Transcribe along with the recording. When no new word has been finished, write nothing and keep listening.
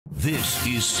This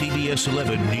is CBS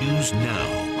 11 News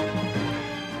Now.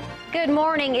 Good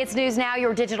morning. It's News Now,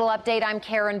 your digital update. I'm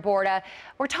Karen Borda.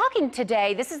 We're talking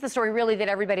today. This is the story really that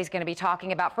everybody's going to be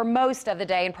talking about for most of the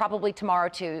day and probably tomorrow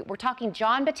too. We're talking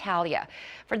John Battaglia.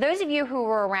 For those of you who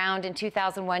were around in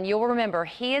 2001, you'll remember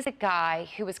he is a guy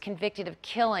who was convicted of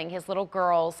killing his little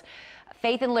girls,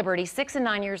 Faith and Liberty, 6 and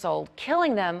 9 years old,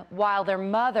 killing them while their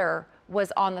mother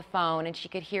was on the phone and she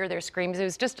could hear their screams. It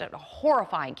was just a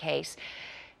horrifying case.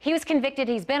 He was convicted.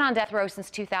 He's been on death row since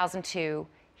 2002.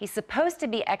 He's supposed to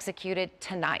be executed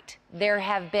tonight. There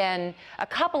have been a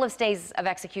couple of stays of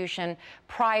execution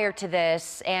prior to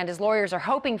this, and his lawyers are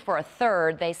hoping for a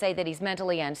third. They say that he's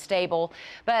mentally unstable.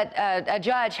 But a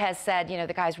judge has said, you know,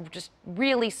 the guy's just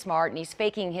really smart, and he's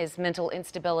faking his mental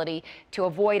instability to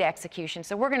avoid execution.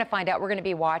 So we're going to find out. We're going to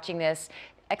be watching this.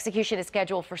 Execution is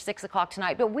scheduled for 6 o'clock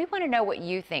tonight. But we want to know what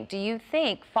you think. Do you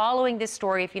think, following this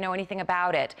story, if you know anything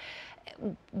about it,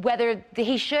 whether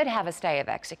he should have a stay of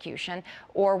execution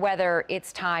or whether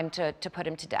it's time to put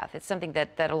him to death? It's something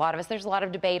that a lot of us, there's a lot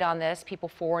of debate on this, people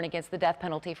for and against the death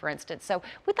penalty, for instance. So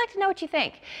we'd like to know what you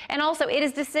think. And also, it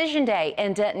is decision day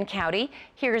in Denton County.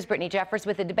 Here's Brittany Jeffers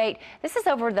with the debate. This is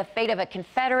over the fate of a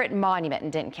Confederate monument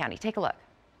in Denton County. Take a look.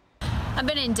 I've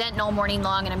been in Denton all morning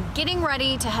long, and I'm getting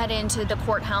ready to head into the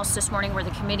courthouse this morning where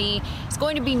the committee is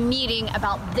going to be meeting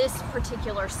about this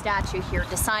particular statue here,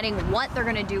 deciding what they're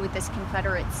going to do with this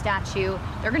Confederate statue.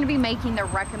 They're going to be making their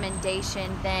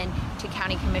recommendation then to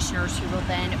county commissioners, who will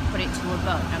then put it to a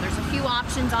vote. Now, there's a few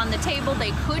options on the table.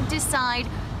 They could decide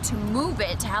to move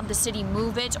it, to have the city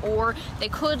move it, or they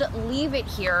could leave it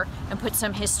here and put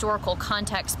some historical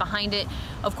context behind it.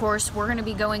 Of course, we're going to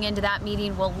be going into that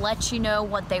meeting. We'll let you know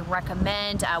what they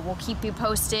recommend. We'll keep you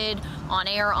posted on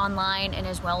air, online, and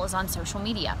as well as on social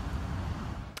media.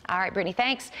 All right, Brittany,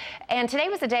 thanks. And today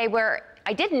was a day where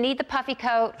I didn't need the puffy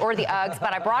coat or the Uggs,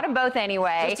 but I brought them both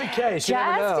anyway. Just in case, you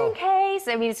never know. Just in case.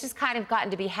 I mean, it's just kind of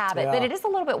gotten to be habit, but it is a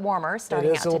little bit warmer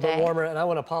starting out today. It is a little bit warmer, and I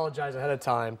want to apologize ahead of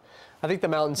time. I think the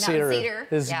mountain cedar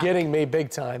is getting me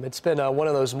big time. It's been one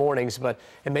of those mornings,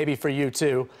 and maybe for you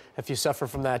too, if you suffer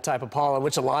from that type of pollen,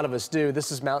 which a lot of us do.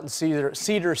 This is mountain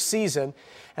cedar season,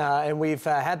 and we've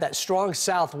had that strong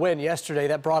south wind yesterday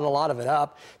that brought a lot of it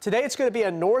up. Today it's going to be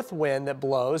a north wind that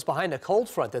blows behind a cold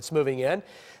front that's moving in.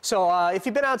 So if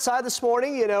you've been outside this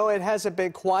morning, you know it hasn't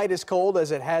been quite as cold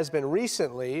as it has been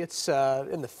recently. It's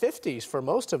in the 50s for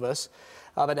most of us.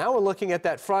 But now we're looking at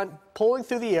that front pulling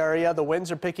through the area. The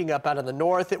winds are picking up out of the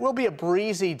north. It will be a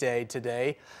breezy day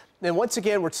today. And once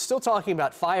again, we're still talking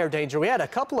about fire danger. We had a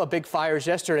couple of big fires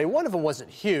yesterday. One of them wasn't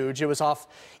huge. It was off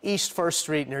East 1st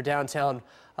Street near downtown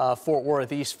Fort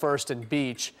Worth, East 1st and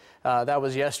Beach. That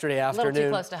was yesterday afternoon. A little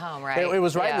too close to home, right? It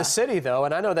was right in the city, though,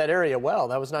 and I know that area well.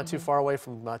 That was not too far away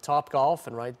from Topgolf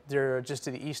and right there just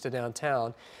to the east of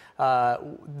downtown.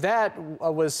 That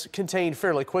was contained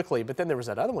fairly quickly, but then there was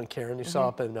that other one, Karen, you saw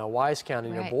up in Wise County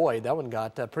near Boyd. That one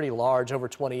got pretty large, over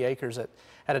 20 acres at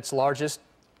its largest.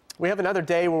 We have another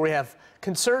day where we have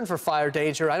concern for fire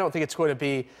danger. I don't think it's going to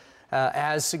be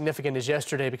as significant as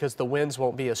yesterday because the winds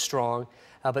won't be as strong,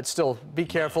 but still be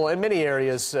careful. In many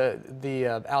areas,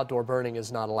 the outdoor burning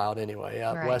is not allowed anyway,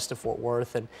 west of Fort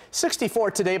Worth. And 64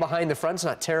 today behind the front. It's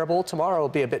not terrible. Tomorrow will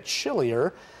be a bit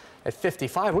chillier at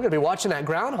 55. We're going to be watching that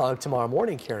groundhog tomorrow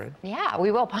morning, Karen. Yeah,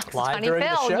 we will. Live during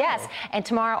the show. Yes. And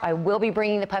tomorrow I will be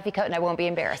bringing the puffy coat and I won't be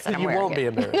embarrassed. You won't be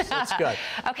embarrassed. That's good.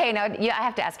 Okay, now I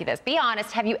have to ask you this. Be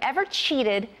honest. Have you ever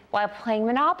cheated while playing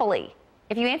Monopoly?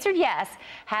 If you answered yes,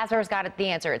 Hasbro's got the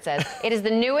answer. It says it is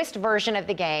the newest version of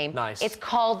the game. Nice. It's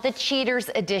called the Cheaters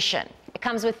Edition. It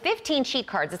comes with 15 cheat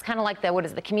cards. It's kind of like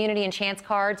the community and chance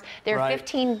cards. There are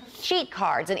 15 cheat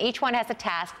cards, and each one has a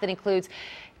task that includes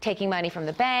taking money from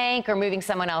the bank or moving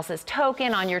someone else's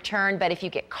token on your turn. But if you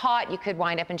get caught, you could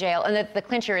wind up in jail. And the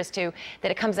clincher is too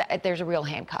that it comes out, there's a real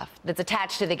handcuff that's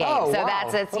attached to the game. Oh, so wow.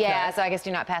 that's it. Okay. Yeah. So I guess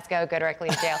do not pass go directly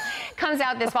to jail. Comes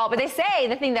out this fall. But they say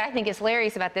the thing that I think is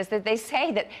hilarious about this, that they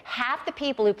say that half the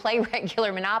people who play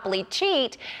regular Monopoly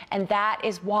cheat, and that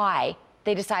is why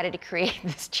they decided to create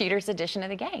this Cheaters Edition of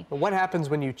the game. But what happens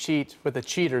when you cheat with the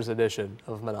Cheaters Edition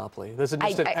of Monopoly? There's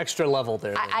just an extra level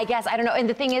there. I guess, I don't know. And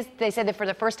the thing is, they said that for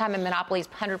the first time in Monopoly's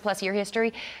 100-plus year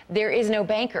history, there is no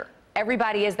banker.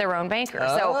 Everybody is their own banker.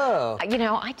 Oh. So, you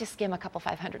know, I just skim a couple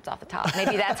 500s off the top.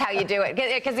 Maybe that's how you do it.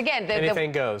 Because again,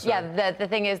 anything goes. Yeah, right? the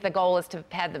thing is, the goal is to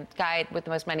have the guy with the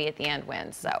most money at the end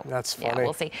wins. So that's funny. Yeah,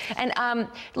 we'll see. And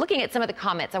looking at some of the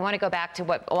comments, I want to go back to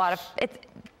what a lot of it's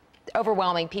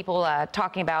overwhelming people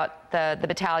talking about the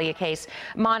Battaglia case.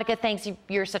 Monica, thanks.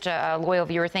 You're such a loyal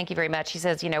viewer. Thank you very much. She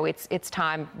says, you know, it's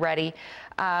time, ready.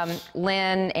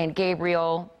 Lynn and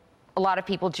Gabriel, a lot of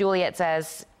people. Juliet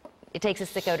says, it takes a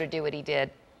sicko to do what he did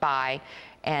by.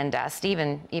 And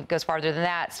Stephen even goes farther than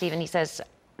that. Stephen, he says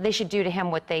they should do to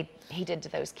him what he did to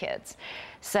those kids.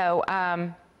 So,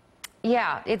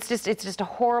 yeah, it's just a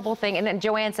horrible thing. And then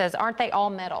Joanne says, aren't they all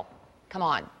metal? Come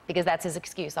on, because that's his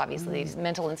excuse, obviously, his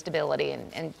mental instability.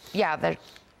 And yeah,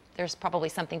 there's probably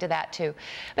something to that, too.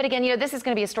 But again, you know, this is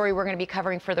going to be a story we're going to be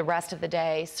covering for the rest of the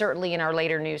day, certainly in our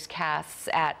later newscasts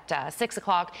at 6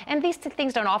 o'clock. And these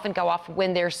things don't often go off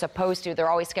when they're supposed to. They're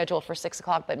always scheduled for 6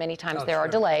 o'clock, but many times there are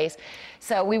delays.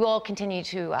 So we will continue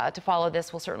to follow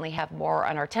this. We'll certainly have more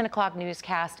on our 10 o'clock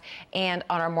newscast and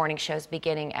on our morning shows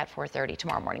beginning at 4:30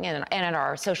 tomorrow morning, and on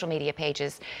our social media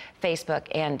pages, Facebook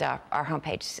and our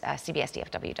homepage,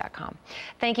 cbsdfw.com.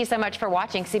 Thank you so much for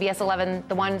watching CBS 11,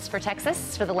 The Ones for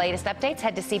Texas. For the latest updates,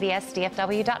 head to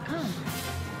cbsdfw.com.